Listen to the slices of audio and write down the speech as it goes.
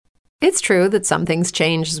It's true that some things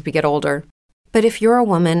change as we get older. But if you're a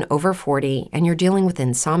woman over 40 and you're dealing with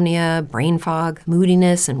insomnia, brain fog,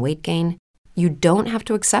 moodiness, and weight gain, you don't have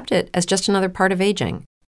to accept it as just another part of aging.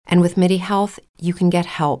 And with MIDI Health, you can get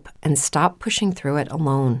help and stop pushing through it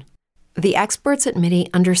alone. The experts at MIDI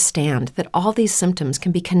understand that all these symptoms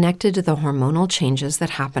can be connected to the hormonal changes that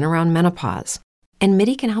happen around menopause, and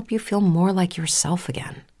MIDI can help you feel more like yourself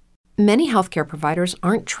again. Many healthcare providers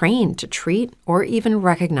aren't trained to treat or even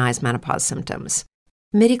recognize menopause symptoms.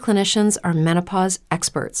 MIDI clinicians are menopause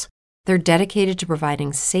experts. They're dedicated to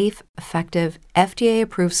providing safe, effective,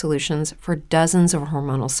 FDA-approved solutions for dozens of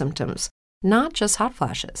hormonal symptoms, not just hot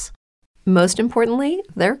flashes. Most importantly,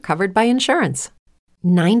 they're covered by insurance.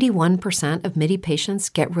 91% of MIDI patients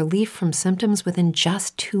get relief from symptoms within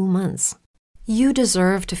just 2 months. You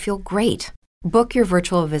deserve to feel great. Book your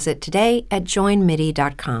virtual visit today at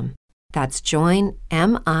joinmidi.com. That's joinmidi.com.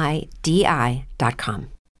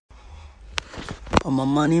 On my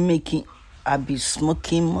money making, I be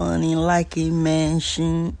smoking money like a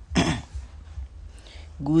mansion.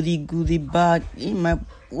 Goody bag in my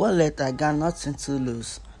wallet, I got nothing to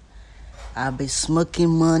lose. I be smoking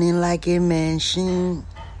money like a mansion.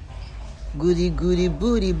 Goody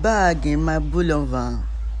booty bag in my bullion van.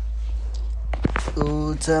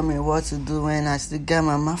 Oh, tell me what to do when I still got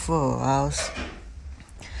my mouth for house.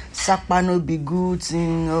 Sapa no be good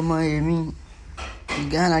thing, oh my emi. You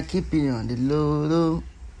gotta keep it on the low.